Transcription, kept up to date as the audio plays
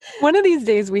One of these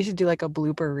days we should do like a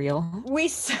blooper reel.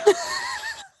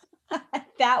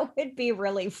 That would be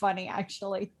really funny,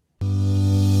 actually.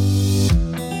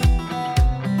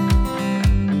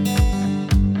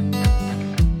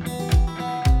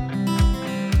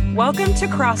 Welcome to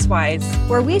Crosswise,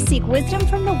 where we seek wisdom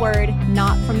from the word,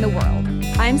 not from the world.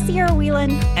 I'm Ciara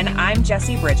Whelan. And I'm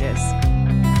Jessi Bridges.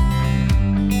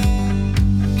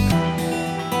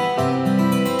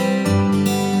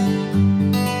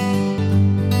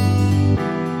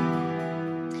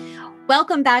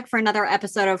 Welcome back for another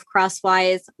episode of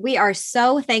Crosswise. We are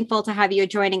so thankful to have you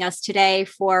joining us today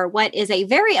for what is a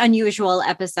very unusual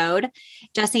episode.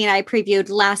 Jessi and I previewed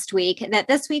last week that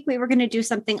this week we were going to do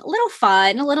something a little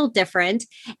fun, a little different,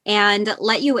 and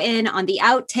let you in on the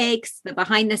outtakes, the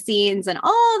behind the scenes, and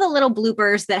all the little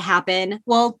bloopers that happen.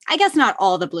 Well, I guess not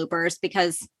all the bloopers,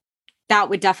 because that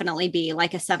would definitely be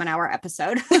like a 7-hour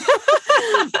episode.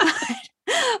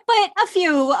 But a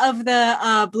few of the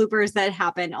bloopers that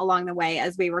happen along the way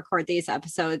as we record these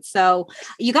episodes. So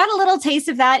you got a little taste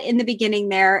of that in the beginning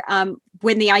there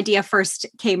when the idea first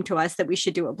came to us that we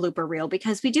should do a blooper reel,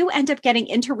 because we do end up getting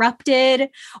interrupted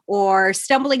or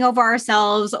stumbling over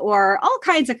ourselves or all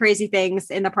kinds of crazy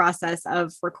things in the process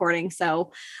of recording.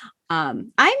 So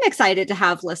I'm excited to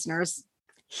have listeners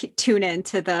tune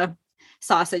into the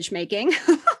sausage making.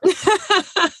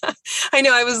 I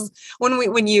know. I was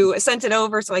when you sent it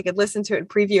over so I could listen to it and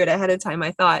preview it ahead of time,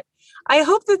 I thought, I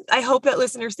hope that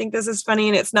listeners think this is funny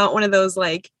and it's not one of those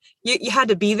like you had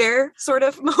to be there sort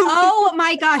of moments. Oh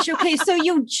my gosh. Okay. So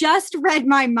you just read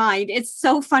my mind. It's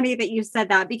so funny that you said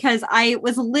that, because I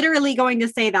was literally going to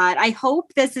say that. I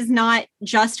hope this is not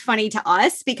just funny to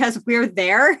us because we're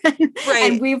there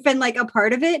and we've been like a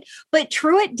part of it. But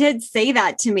Truett did say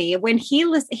that to me when he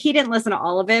didn't listen to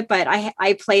all of it, but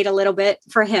I played a little bit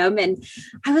for him. And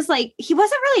I was like, he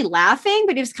wasn't really laughing,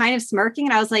 but he was kind of smirking.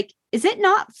 And I was like, is it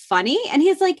not funny? And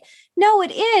he's like, no,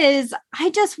 it is. I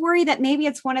just worry that maybe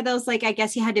it's one of those, like, I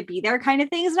guess you had to be there kind of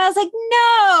things. And I was like,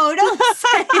 no, don't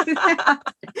say that.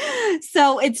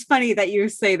 So it's funny that you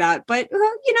say that. But,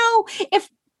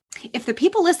 if the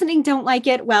people listening don't like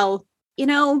it, well,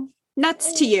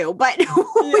 nuts to you. But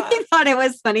we thought it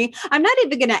was funny. I'm not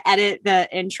even going to edit the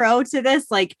intro to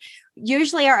this. Like,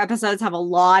 usually our episodes have a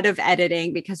lot of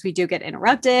editing because we do get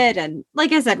interrupted. And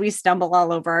like I said, we stumble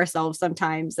all over ourselves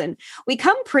sometimes, and we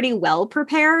come pretty well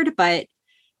prepared, but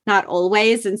not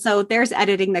always. And so there's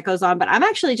editing that goes on, but I'm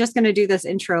actually just going to do this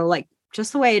intro like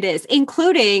just the way it is,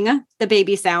 including the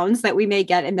baby sounds that we may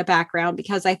get in the background,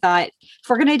 because I thought if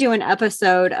we're going to do an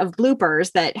episode of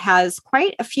bloopers that has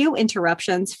quite a few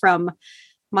interruptions from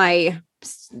my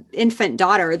infant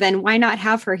daughter, then why not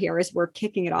have her here as we're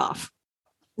kicking it off?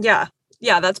 Yeah,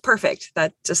 that's perfect.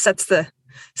 That just sets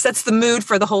the mood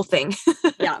for the whole thing.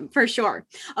 Yeah, for sure.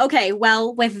 Okay,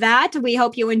 well, with that, we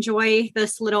hope you enjoy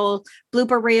this little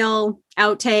blooper reel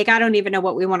outtake. I don't even know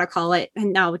what we want to call it.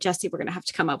 And now, Jessi, we're going to have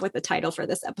to come up with a title for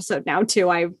this episode now, too.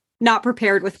 I'm not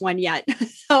prepared with one yet.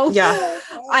 So yeah,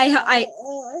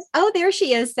 oh, there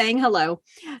she is saying hello.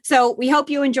 So we hope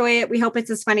you enjoy it. We hope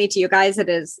it's as funny to you guys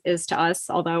as it is to us,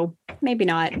 although maybe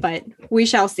not, but we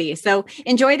shall see. So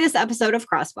enjoy this episode of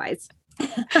Crosswise.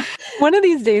 One of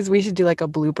these days we should do like a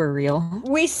blooper reel.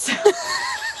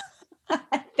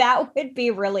 That would be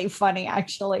really funny,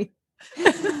 actually.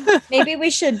 Maybe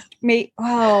we should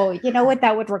oh, you know what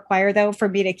that would require though, for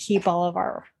me to keep all of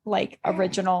our like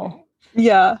original.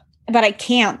 Yeah. But I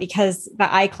can't because the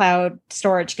iCloud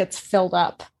storage gets filled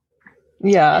up.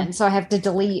 Yeah. And so I have to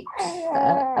delete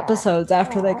episodes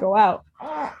after they go out.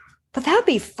 But that'd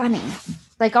be funny.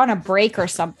 Like on a break or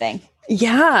something.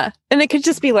 Yeah. And it could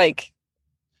just be like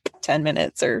 10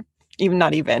 minutes or even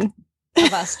not even.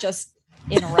 Of us just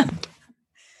interrupt.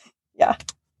 Yeah.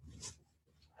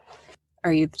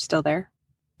 Are you still there?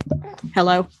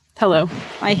 Hello.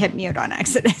 I hit mute on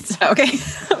accident. So. Okay.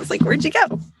 I was like, where'd you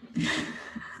go?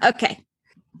 Okay.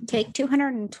 Take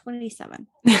 227.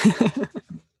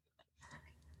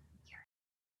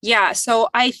 Yeah. So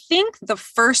I think the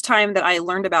first time that I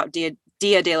learned about Dia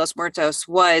de los Muertos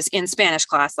was in Spanish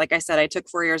class. Like I said, I took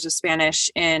 4 years of Spanish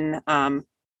in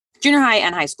junior high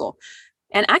and high school.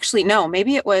 And actually, no,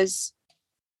 maybe it was.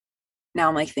 Now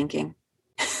I'm like thinking,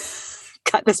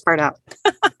 cut this part out.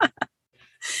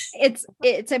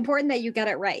 It's important that you get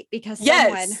it right, because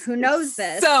someone who knows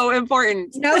this, so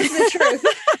important, knows the truth.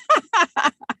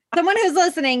 Someone who's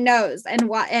listening knows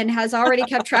and has already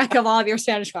kept track of all of your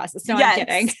Spanish classes. No, I'm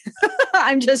kidding.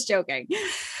 I'm just joking.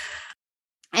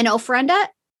 And ofrenda.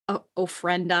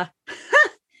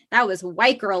 That was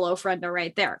white girl ofrenda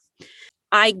right there.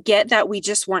 I get that we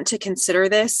just want to consider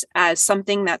this as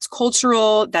something that's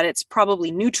cultural, that it's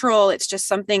probably neutral. It's just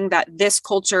something that this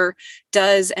culture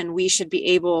does, and we should be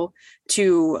able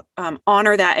to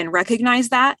honor that and recognize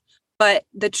that. But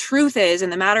the truth is,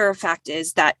 and the matter of fact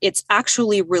is, that it's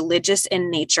actually religious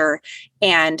in nature.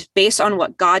 And based on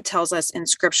what God tells us in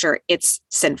scripture, it's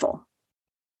sinful.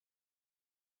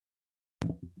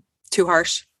 Too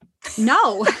harsh?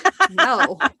 No,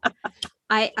 no.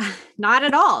 Not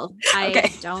at all.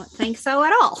 I don't think so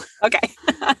at all. Okay.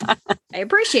 I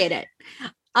appreciate it.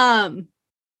 I'm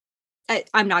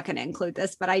not going to include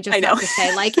this, but I just have to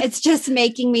say, like, it's just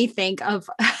making me think of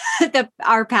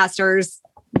our pastor's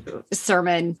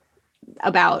sermon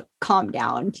about calm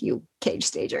down, you cage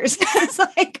stagers. It's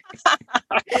like,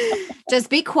 just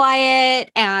be quiet,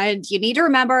 and you need to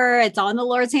remember it's on the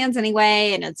Lord's hands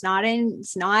anyway, and it's not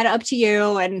up to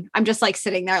you. And I'm just like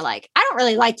sitting there like, I don't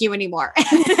really like you anymore.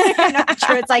 And I'm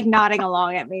sure it's like nodding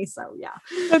along at me. So yeah.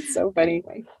 That's so funny.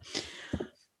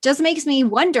 Just makes me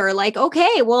wonder, like,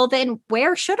 okay, well then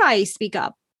where should I speak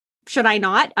up? Should I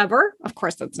not ever? Of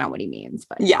course, that's not what he means,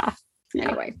 but yeah.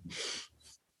 Anyway.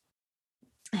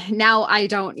 Now I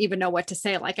don't even know what to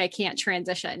say. Like, I can't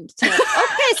transition to,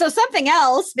 okay, so something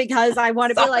else, because I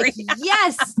want to be like,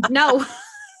 yes, no.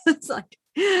 It's like,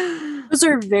 those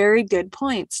are very good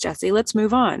points, Jessi. Let's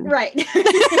move on. Right.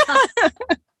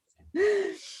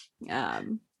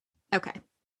 Okay.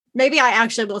 Maybe I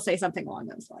actually will say something along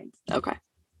those lines. Okay.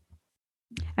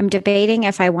 I'm debating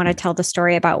if I want to tell the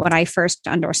story about when I first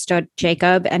understood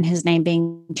Jacob and his name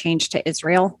being changed to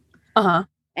Israel. Uh-huh.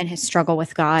 And his struggle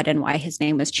with God and why his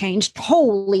name was changed.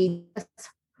 Holy.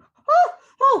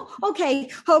 Okay.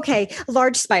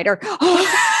 Large spider.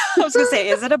 I was going to say,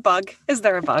 is it a bug? Is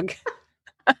there a bug?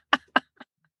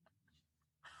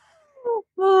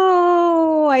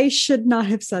 Oh, I should not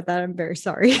have said that. I'm very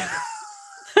sorry.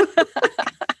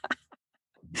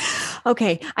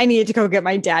 Okay, I needed to go get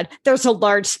my dad. There's a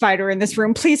large spider in this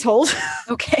room. Please hold.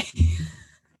 Okay.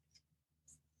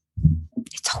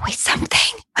 It's always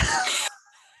something.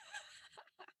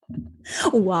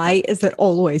 Why is it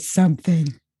always something?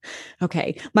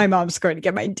 Okay, my mom's going to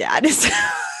get my dad.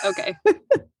 Okay.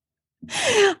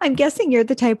 I'm guessing you're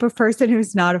the type of person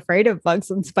who's not afraid of bugs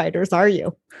and spiders, are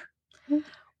you?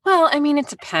 Well, I mean, it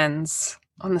depends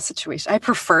on the situation. I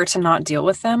prefer to not deal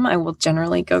with them. I will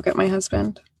generally go get my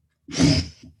husband.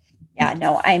 Yeah,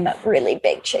 no, I'm a really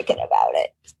big chicken about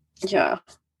it. Yeah.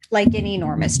 Like an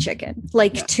enormous chicken,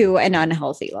 like to an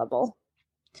unhealthy level.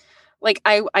 Like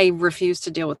I refuse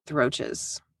to deal with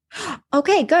roaches.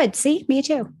 Okay, good. See, me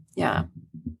too. Yeah.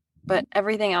 But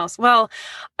everything else, well,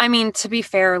 I mean, to be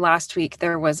fair, last week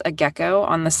there was a gecko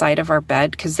on the side of our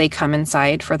bed because they come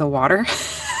inside for the water.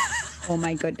 Oh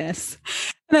my goodness.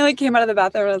 And I came out of the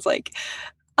bathroom and I was like,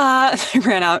 I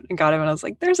ran out and got him and I was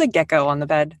like, there's a gecko on the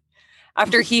bed.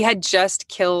 After he had just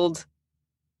killed,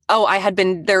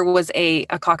 there was a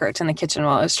cockroach in the kitchen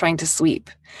while I was trying to sweep.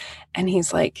 And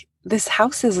he's like, this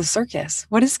house is a circus.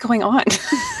 What is going on?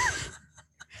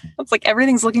 It's like,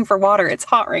 everything's looking for water. It's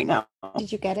hot right now.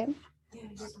 Did you get him?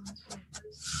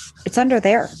 It's under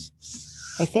there,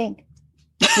 I think.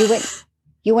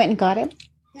 You went and got him?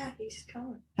 Yeah, he's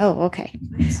coming. Oh, okay.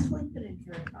 I'm sleeping in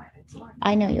here at night. It's fine.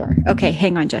 I know you are. Okay,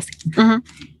 hang on, Jessi.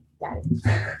 Mm-hmm.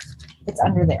 It's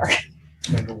under there.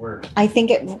 Under where? I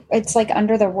think it's like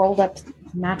under the rolled up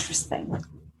mattress thing.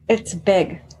 It's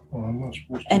big. Well, I'm not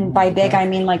supposed to And by big, I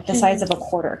mean like the size of a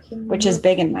quarter, which is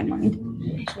big in my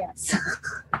mind. Yes.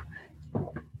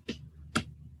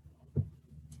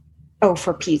 Oh,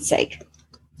 for Pete's sake.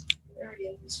 There he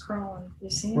is. He's crawling. You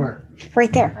see him? Where?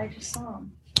 Right there. I just saw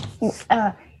him.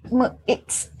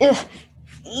 It's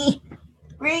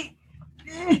great.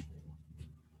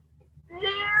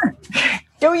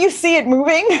 Don't you see it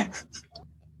moving?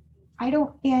 I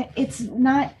don't. Yeah, it's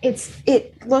not.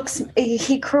 It looks.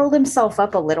 He curled himself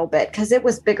up a little bit because it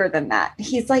was bigger than that.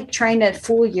 He's like trying to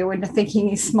fool you into thinking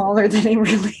he's smaller than he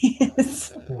really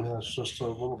is. Yeah, it's just a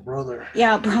little brother.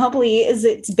 Yeah, probably is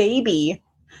its baby.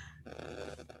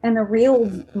 And the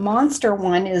real monster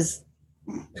one is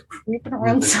creeping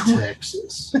around somewhere.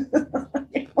 Texas.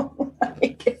 I don't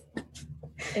like it.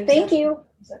 Thank you.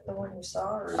 Is that the one you saw?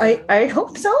 Or I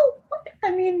hope so. I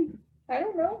mean, I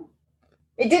don't know.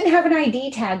 It didn't have an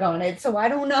ID tag on it, so I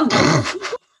don't know.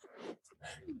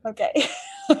 Okay.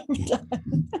 I'm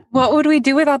done. What would we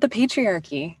do without the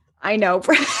patriarchy? I know.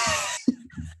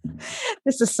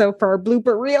 This is so far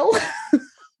blooper reel.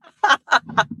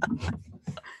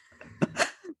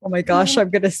 Oh my gosh, I'm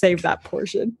going to save that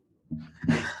portion.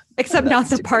 Except not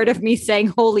the part of me saying,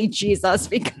 holy Jesus,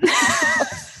 because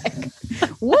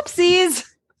whoopsies.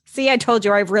 See, I told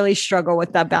you I really struggle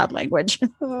with that bad language.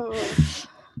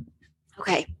 Okay.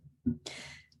 Okay.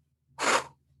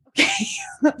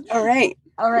 All right.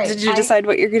 All right. Did you decide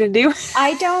what you're going to do?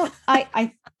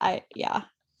 Yeah.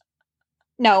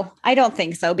 No, I don't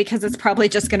think so, because it's probably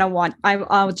just going to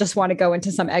I'll just want to go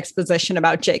into some exposition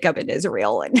about Jacob and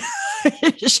Israel, and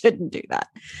you shouldn't do that.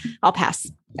 I'll pass.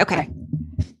 Okay.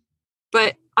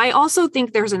 But I also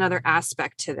think there's another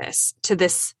aspect to this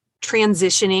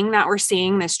transitioning that we're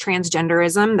seeing, this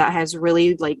transgenderism that has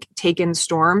really like taken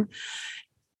storm.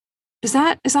 Is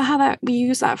that how that we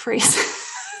use that phrase?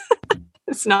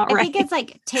 It's not right. I think it's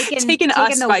like taken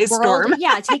us by world, storm.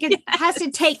 Yeah, has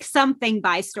to take something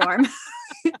by storm.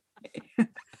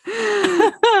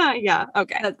 Yeah.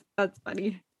 Okay. That's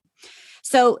funny.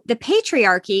 So the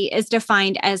patriarchy is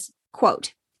defined as,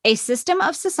 quote, a system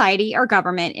of society or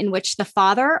government in which the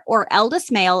father or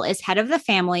eldest male is head of the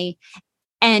family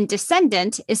and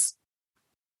descendant is,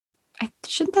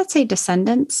 shouldn't that say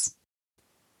descendants?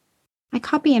 I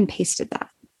copy and pasted that.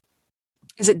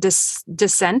 Is it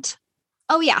descent?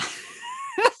 Oh, yeah.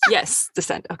 Yes,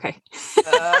 descent. Okay.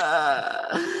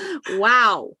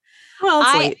 Wow. Well,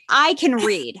 I can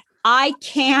read.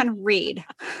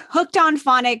 Hooked on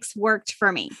phonics worked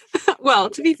for me.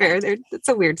 Well, to be fair, it's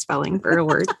a weird spelling for a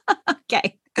word.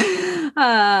 Okay.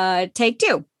 Take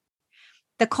two.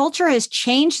 The culture has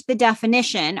changed the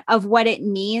definition of what it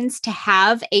means to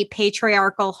have a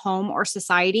patriarchal home or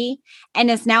society, and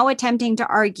is now attempting to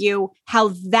argue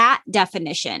how that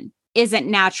definition isn't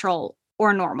natural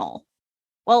or normal.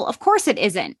 Well, of course it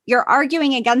isn't. You're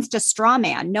arguing against a straw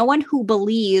man. No one who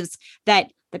believes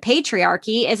that the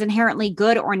patriarchy is inherently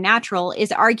good or natural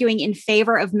is arguing in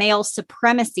favor of male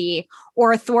supremacy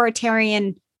or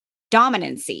authoritarian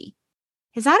dominancy.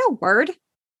 Is that a word?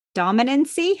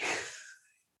 Dominancy?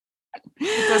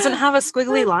 It doesn't have a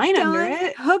squiggly line under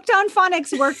it. Hooked on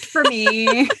phonics worked for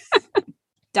me.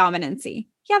 Dominancy.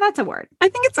 Yeah, that's a word. I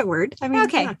think it's a word. I mean,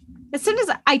 okay. Yeah. As soon as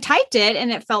I typed it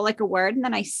and it felt like a word, and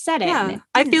then I said it. Yeah. And it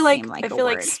I feel like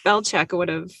word. spell check would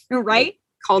have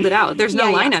called it out. There's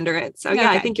no line under it. So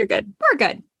yeah, I think you're good. We're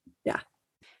good. Yeah.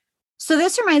 So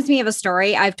this reminds me of a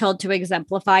story I've told to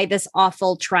exemplify this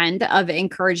awful trend of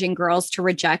encouraging girls to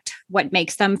reject what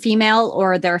makes them female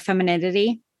or their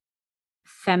femininity.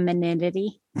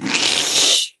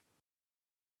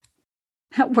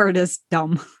 That word is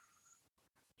dumb.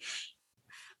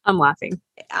 I'm laughing.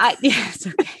 Yes,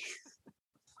 okay.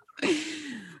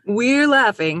 We're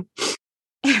laughing.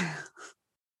 I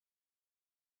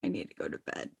need to go to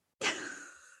bed. I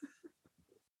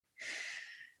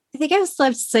think I've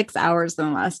slept 6 hours in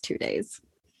the last 2 days.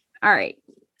 All right.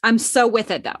 I'm so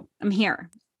with it, though. I'm here.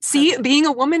 See, being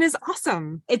a woman is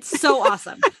awesome. It's so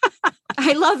awesome.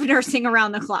 I love nursing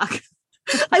around the clock.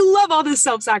 I love all this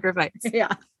self-sacrifice.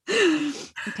 Yeah.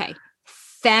 Okay.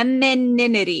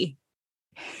 Femininity.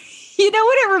 You know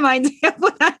what it reminds me of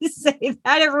when I say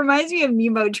that? It reminds me of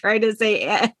Nemo trying to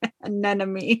say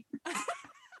anemone.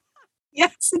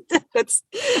 Yes, that's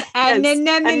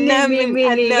anemone.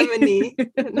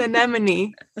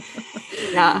 Anemone.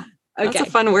 Yeah. Okay. That's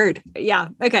a fun word. Yeah.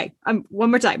 Okay.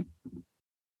 One more time.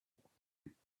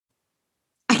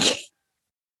 I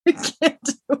can't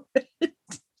do it.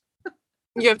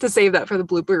 You have to save that for the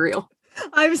blooper reel.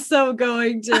 I'm so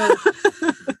going to.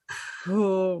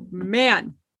 Oh,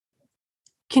 man.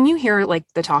 Can you hear like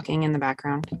the talking in the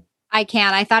background? I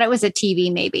can. I thought it was a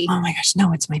TV maybe. Oh my gosh.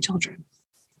 No, it's my children.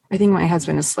 I think my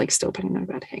husband is like still putting them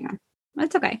to bed. Hang on.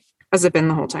 That's okay. Has it been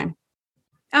the whole time?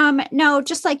 No,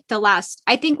 just like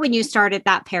I think when you started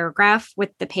that paragraph with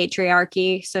the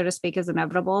patriarchy, so to speak, is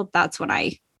inevitable. That's when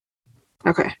I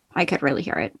could really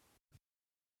hear it.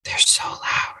 They're so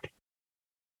loud.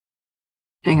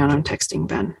 Hang on. I'm texting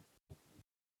Ben.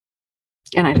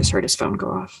 And I just heard his phone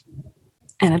go off.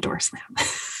 And a door slam.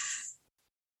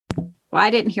 Well, I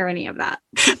didn't hear any of that.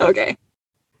 Okay.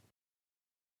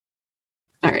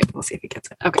 All right. We'll see if he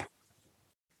gets it. Okay.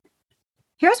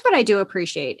 Here's what I do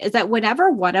appreciate is that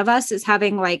whenever one of us is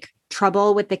having like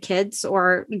trouble with the kids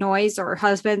or noise or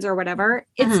husbands or whatever,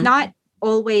 it's not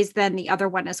always then the other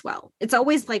one as well. It's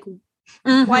always like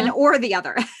one or the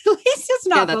other. At least it's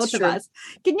not both of us.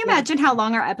 Can you imagine how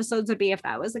long our episodes would be if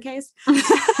that was the case?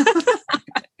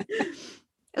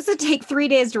 This would take 3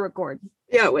 days to record.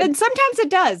 Yeah, it would. And sometimes it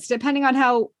does, depending on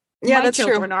how my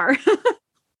children are.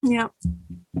 Yeah.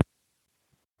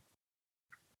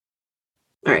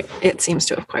 All right. It seems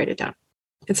to have quieted down.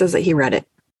 It says that he read it.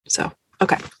 So,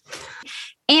 okay.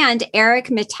 And Eric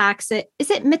Metaxas,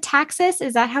 is it Metaxas?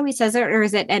 Is that how he says it? Or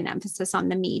is it an emphasis on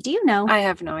the me? Do you know? I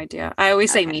have no idea. I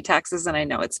always say me taxes and I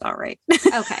know it's not right.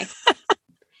 Okay.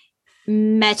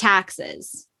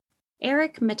 Metaxas.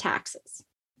 Eric Metaxas.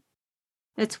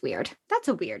 That's weird. That's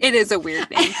a weird. It is a weird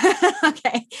name.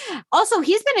 Okay. Also,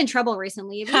 he's been in trouble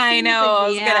recently. I know. I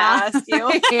was going to ask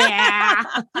you. Yeah.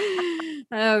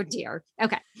 Oh dear.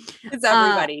 Okay. It's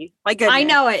everybody. My goodness. I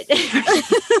know it.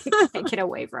 Can't get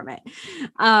away from it.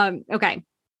 Okay.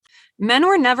 Men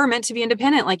were never meant to be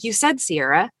independent, like you said,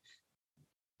 Ciara.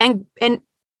 And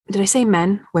did I say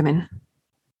men? Women.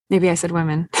 Maybe I said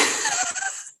women.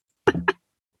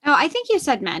 Oh, I think you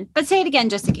said men, but say it again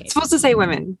just in case. I'm supposed to say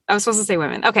women. I was supposed to say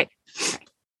women. Okay.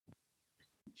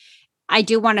 I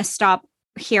do want to stop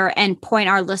here and point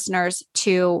our listeners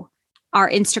to our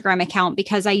Instagram account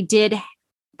because I did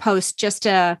post just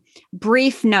a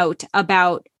brief note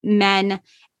about men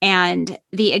and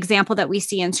the example that we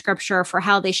see in scripture for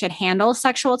how they should handle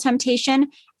sexual temptation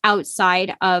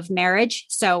outside of marriage.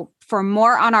 So for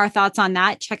more on our thoughts on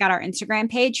that, check out our Instagram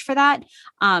page for that.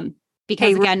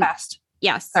 Because again, fast.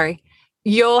 Yes. Sorry.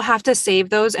 You'll have to save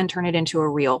those and turn it into a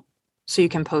reel so you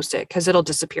can post it because it'll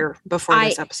disappear before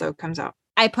this episode comes out.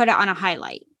 I put it on a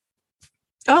highlight.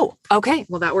 Oh, okay.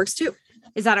 Well, that works too.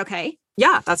 Is that okay?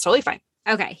 Yeah, that's totally fine.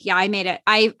 Okay. Yeah, I made it.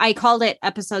 I called it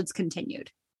episodes continued.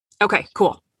 Okay,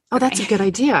 cool. Oh, Okay. That's a good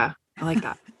idea. I like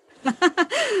that.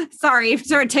 Sorry, I've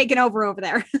sort of taken over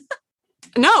there.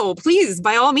 No, please,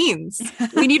 by all means.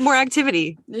 We need more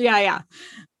activity. Yeah.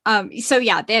 So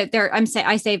yeah,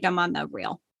 I saved them on the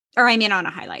reel, or I mean on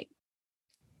a highlight.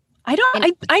 I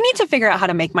need to figure out how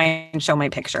to make mine show my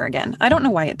picture again. I don't know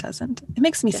why it doesn't. It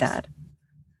makes me sad.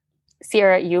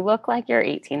 Ciara, you look like you're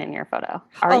 18 in your photo.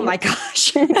 Oh my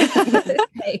gosh.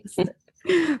 Thanks.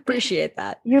 Appreciate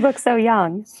that. You look so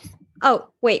young. Oh,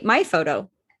 wait, my photo.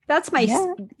 That's my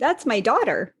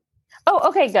daughter. Oh,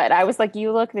 okay, good. I was like,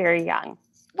 you look very young.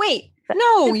 Wait.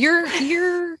 No, your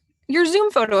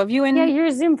Zoom photo of you and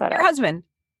your Zoom photo. your husband.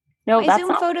 No, my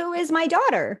Zoom photo is my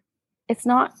daughter. It's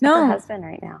not her husband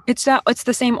right now. It's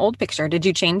the same old picture. Did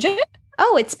you change it?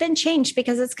 Oh, it's been changed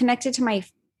because it's connected to my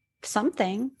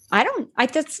something. I don't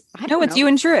know. It's you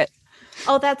and Truett.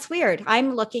 Oh, that's weird.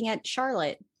 I'm looking at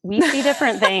Charlotte. We see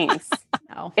different things.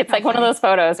 No, it's like one of those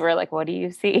photos where like, what do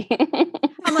you see?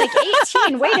 I'm like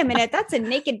 18. Wait a minute. That's a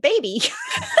naked baby.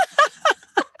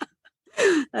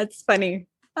 That's funny.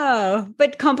 Oh,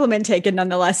 but compliment taken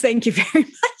nonetheless. Thank you very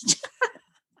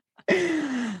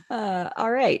much.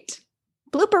 All right.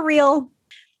 Blooper reel.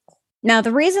 Now,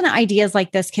 the reason ideas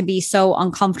like this can be so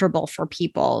uncomfortable for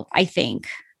people, I think,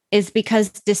 is because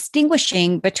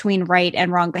distinguishing between right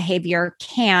and wrong behavior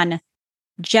can,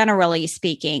 generally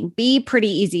speaking, be pretty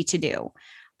easy to do.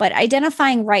 But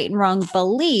identifying right and wrong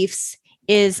beliefs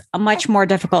is a much more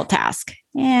difficult task.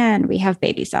 And we have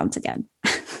baby sounds again.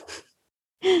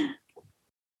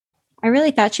 I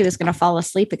really thought she was going to fall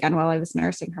asleep again while I was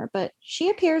nursing her, but she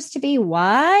appears to be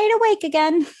wide awake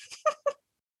again.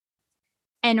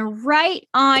 And right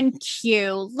on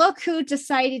cue, look who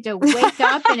decided to wake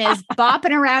up and is bopping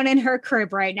around in her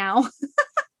crib right now.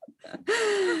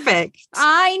 Perfect.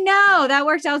 I know. That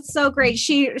worked out so great.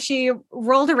 She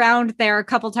rolled around there a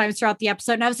couple times throughout the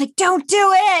episode and I was like, don't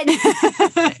do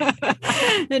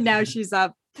it. And now she's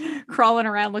up crawling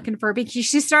around looking for a baby.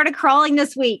 She started crawling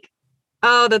this week.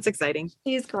 Oh, that's exciting.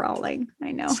 She's crawling.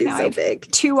 I know. She's so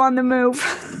big. 2 on the move.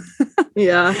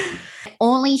 Yeah.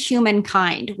 Only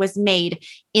humankind was made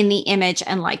in the image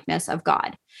and likeness of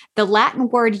God. The Latin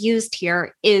word used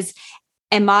here is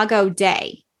imago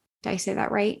Dei. Did I say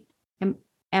that right?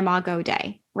 Imago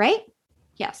Dei, right?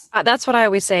 Yes. That's what I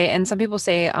always say. And some people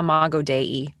say imago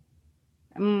Dei.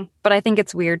 But I think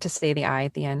it's weird to say the I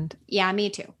at the end. Yeah,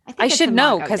 me too. I should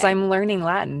know because I'm learning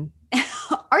Latin.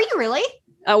 Are you really?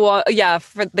 Well, yeah,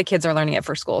 for the kids are learning it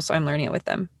for school, so I'm learning it with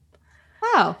them.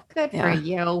 Oh, good for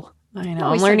you. I know.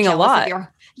 I'm learning a lot. I'm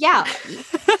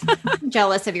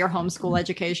jealous of your homeschool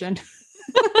education.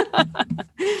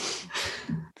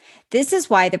 This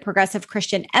is why the progressive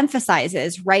Christian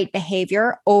emphasizes right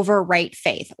behavior over right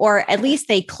faith, or at least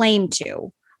they claim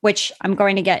to, which I'm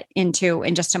going to get into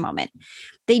in just a moment.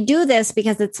 They do this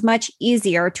because it's much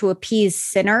easier to appease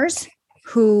sinners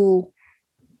who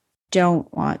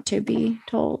don't want to be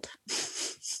told.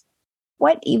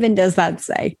 What even does that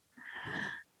say?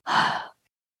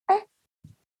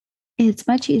 It's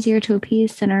much easier to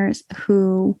appease sinners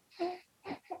who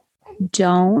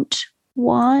don't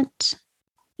want.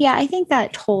 Yeah, I think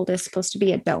that told is supposed to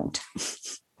be a don't.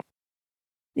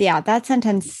 Yeah, that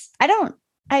sentence.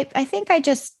 I think I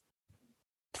just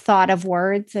thought of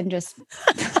words and just.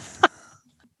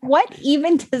 What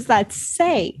even does that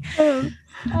say?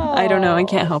 I don't know. I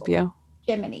can't help you.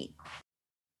 Jiminy.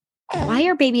 Why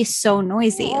are babies so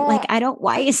noisy? Like,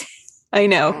 why is I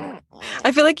know.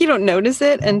 I feel like you don't notice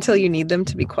it until you need them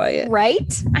to be quiet.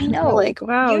 Right? I know. You're like,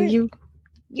 wow,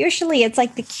 Usually it's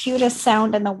like the cutest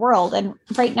sound in the world. And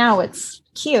right now it's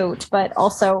cute, but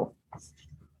also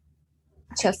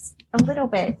just a little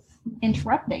bit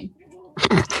interrupting.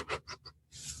 Okay.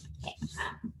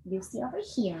 You see over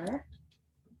here.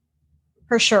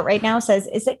 Her shirt right now says,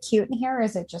 "Is it cute in here or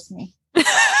is it just me?"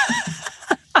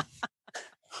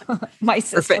 My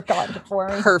sister got it for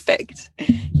me. Perfect.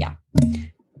 Yeah.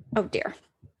 Oh dear.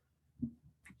 I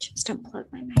just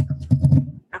unplugged my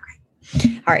microphone.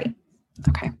 Okay. All right.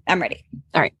 Okay. I'm ready.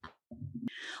 All right.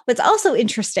 What's also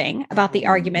interesting about the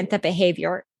argument that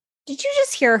behavior, did you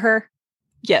just hear her?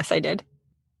 Yes, I did.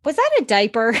 Was that a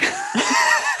diaper?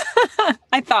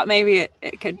 I thought maybe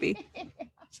it could be.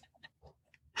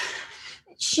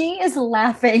 She is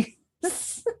laughing.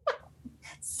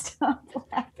 Stop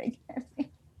laughing at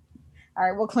me. All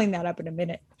right, we'll clean that up in a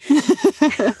minute.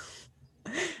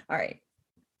 All right.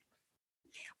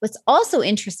 What's also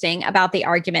interesting about the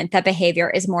argument that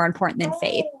behavior is more important than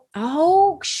faith.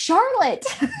 Oh, Charlotte.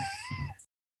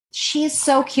 She's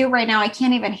so cute right now. I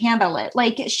can't even handle it.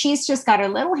 Like, she's just got her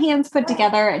little hands put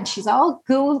together and she's all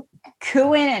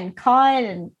cooing and cawing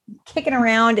and kicking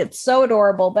around. It's so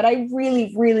adorable, but I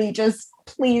really, really just,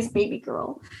 please, baby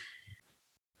girl.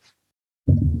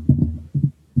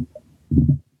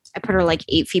 I put her like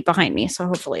 8 feet behind me, so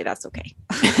hopefully that's okay.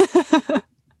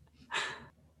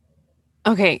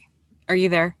 Okay. Are you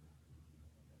there?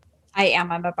 I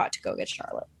am. I'm about to go get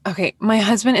Charlotte. Okay. My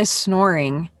husband is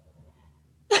snoring.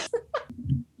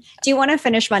 Do you want to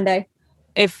finish Monday?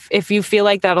 If you feel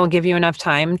like that'll give you enough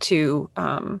time to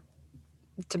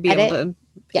be able to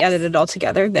edit it all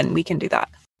together, then we can do that.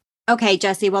 Okay,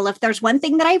 Jessi. Well, if there's one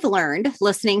thing that I've learned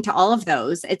listening to all of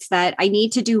those, it's that I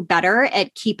need to do better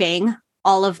at keeping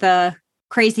all of the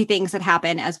crazy things that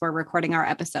happen as we're recording our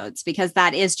episodes, because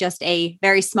that is just a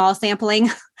very small sampling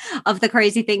of the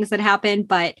crazy things that happen.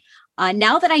 But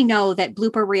now that I know that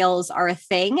blooper reels are a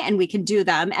thing and we can do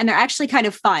them, and they're actually kind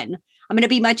of fun, I'm going to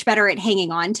be much better at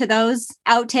hanging on to those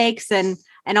outtakes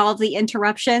and all of the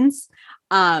interruptions.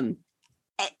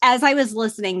 As I was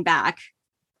listening back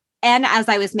and as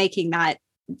I was making that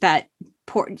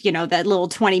poor, that little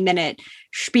 20-minute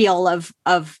spiel of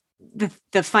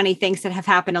the funny things that have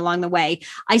happened along the way,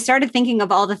 I started thinking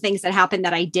of all the things that happened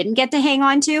that I didn't get to hang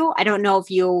on to. I don't know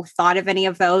if you thought of any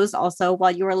of those also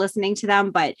while you were listening to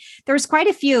them, but there was quite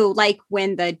a few, like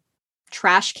when the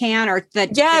trash can or that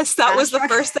was the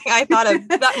first thing I thought of.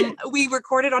 That we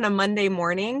recorded on a Monday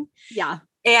morning. Yeah.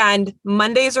 And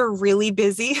Mondays are really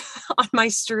busy on my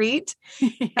street.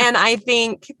 Yeah. And I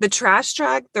think the trash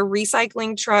truck, the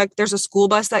recycling truck, there's a school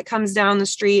bus that comes down the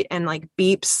street and like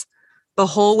beeps the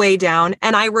whole way down.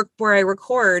 And where I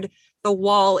record, the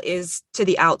wall is to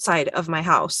the outside of my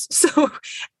house. So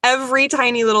every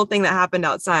tiny little thing that happened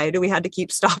outside, we had to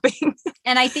keep stopping.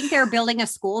 And I think they're building a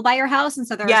school by your house. And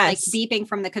so there's like beeping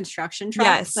from the construction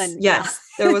trucks. Yes.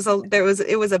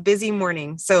 It was a busy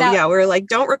morning. So we were like,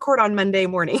 don't record on Monday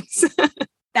mornings.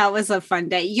 That was a fun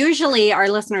day. Usually our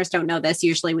listeners don't know this.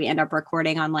 Usually we end up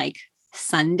recording on like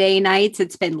Sunday nights.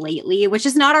 It's been lately, which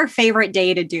is not our favorite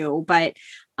day to do, but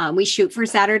we shoot for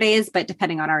Saturdays, but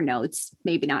depending on our notes,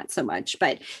 maybe not so much.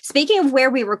 But speaking of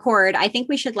where we record, I think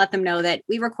we should let them know that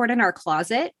we record in our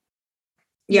closet.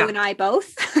 You and I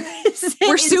both.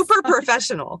 We're super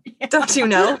professional. Yeah. Don't you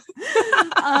know?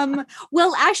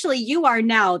 Well, actually, you are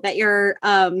now that your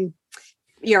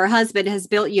husband has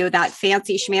built you that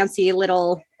fancy schmancy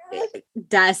little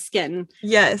desk and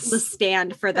the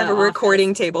stand for the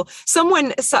recording table.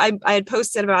 I had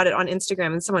posted about it on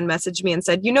Instagram and someone messaged me and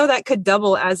said, that could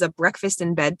double as a breakfast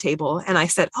in bed table. And I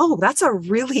said, oh, that's a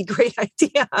really great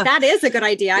idea. That is a good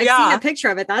idea. I've seen a picture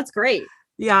of it. That's great.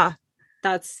 Yeah.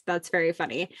 That's very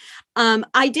funny.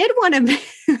 I did want to,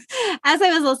 as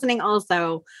I was listening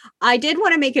also, I did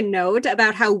want to make a note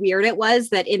about how weird it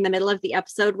was that in the middle of the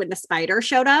episode when the spider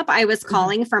showed up, I was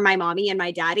calling for my mommy and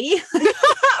my daddy.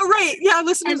 Right. Yeah.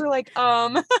 Listeners are like,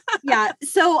 Yeah.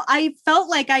 So I felt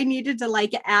like I needed to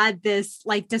like add this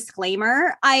like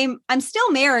disclaimer. I'm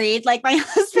still married. Like my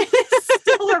husband is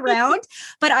still around,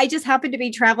 but I just happened to be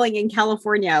traveling in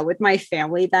California with my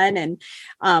family then. And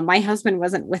my husband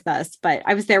wasn't with us, but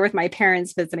I was there with my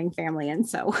parents visiting family. And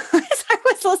so as I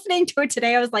was listening to it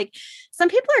today, I was like, some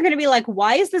people are going to be like,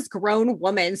 why is this grown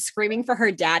woman screaming for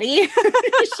her daddy?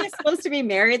 She's supposed to be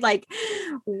married. Like,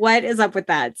 what is up with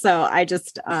that? So I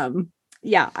just,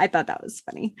 I thought that was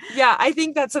funny. Yeah. I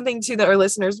think that's something too that our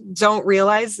listeners don't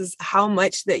realize is how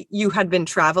much that you had been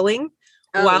traveling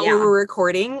while we were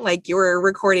recording. Like you were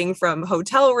recording from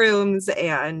hotel rooms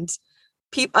and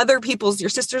other people's, your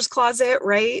sister's closet,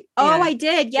 right? Oh, And I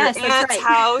did. Yes, your that's aunt's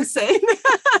right. house. And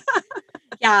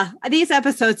Yeah, these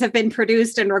episodes have been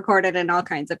produced and recorded in all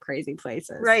kinds of crazy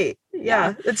places. right.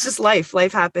 Yeah. It's just life.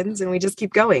 Life happens and we just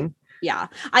keep going. Yeah.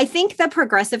 I think the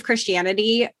progressive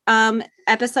Christianity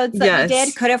episodes that we Yes.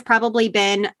 did could have probably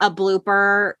been a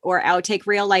blooper or outtake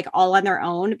reel, like all on their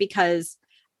own, because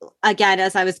again,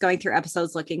 as I was going through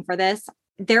episodes looking for this,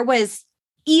 there was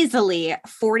easily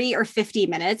 40 or 50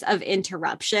 minutes of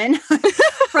interruption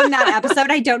from that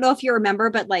episode. I don't know if you remember,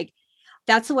 but like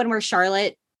that's the one where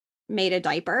Charlotte made a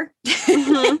diaper.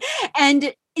 Mhm.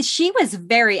 And she was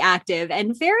very active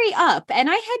and very up, and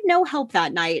I had no help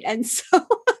that night. And so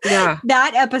Yeah.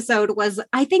 that episode was,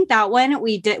 I think that one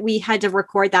we had to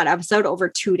record that episode over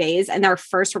 2 days, and our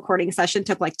first recording session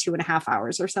took like 2.5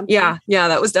 hours or something. Yeah. Yeah.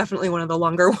 That was definitely one of the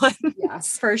longer ones.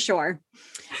 Yes, for sure.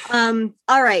 All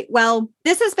right. Well,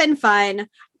 this has been fun.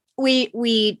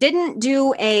 We didn't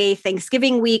do a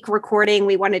Thanksgiving week recording.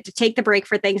 We wanted to take the break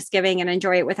for Thanksgiving and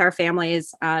enjoy it with our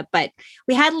families. But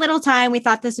we had a little time. We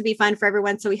thought this would be fun for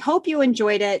everyone. So we hope you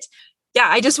enjoyed it. Yeah,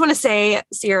 I just want to say,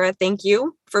 Ciara, thank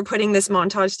you for putting this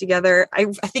montage together. I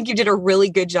think you did a really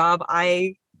good job.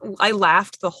 I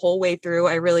laughed the whole way through.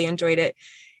 I really enjoyed it.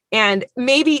 And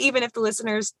maybe even if the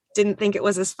listeners didn't think it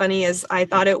was as funny as I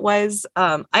thought it was,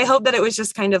 I hope that it was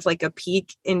just kind of like a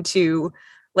peek into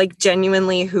like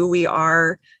genuinely who we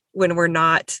are when we're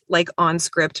not like on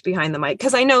script behind the mic.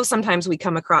 Because I know sometimes we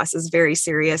come across as very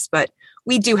serious, but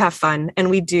we do have fun and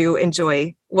we do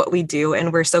enjoy what we do.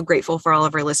 And we're so grateful for all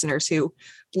of our listeners who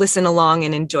listen along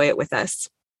and enjoy it with us.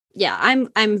 Yeah,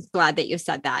 I'm glad that you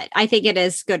said that. I think it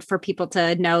is good for people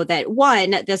to know that,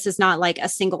 one, this is not like a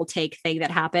single take thing that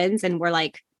happens and we're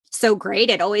like so great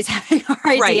at always having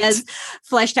our ideas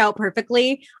fleshed out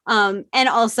perfectly. And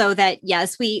also that,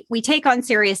 yes, we take on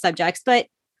serious subjects, but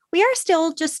we are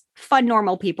still just fun,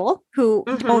 normal people who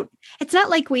don't, it's not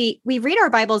like we read our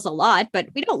Bibles a lot, but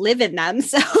we don't live in them.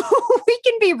 So we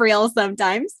can be real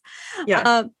sometimes.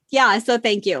 Yeah. So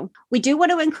thank you. We do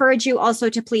want to encourage you also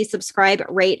to please subscribe,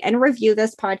 rate, and review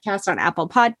this podcast on Apple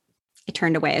Pod. I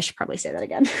turned away. I should probably say that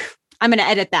again. I'm going to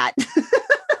edit that.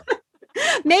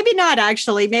 Maybe not,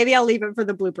 actually. Maybe I'll leave it for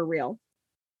the blooper reel.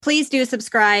 Please do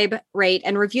subscribe, rate,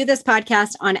 and review this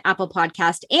podcast on Apple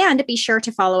Podcast, and be sure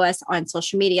to follow us on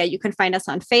social media. You can find us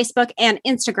on Facebook and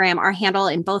Instagram. Our handle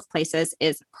in both places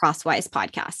is Crosswise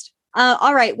Podcast.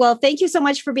 All right. Well, thank you so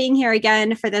much for being here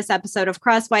again for this episode of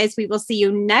Crosswise. We will see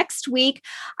you next week.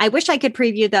 I wish I could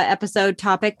preview the episode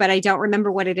topic, but I don't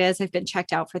remember what it is. I've been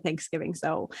checked out for Thanksgiving.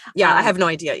 So yeah, I have no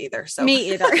idea either. So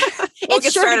me either. We'll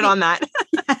get started on that.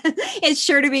 It's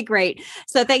sure to be great.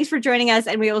 So thanks for joining us,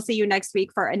 and we will see you next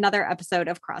week for another episode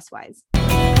of Crosswise.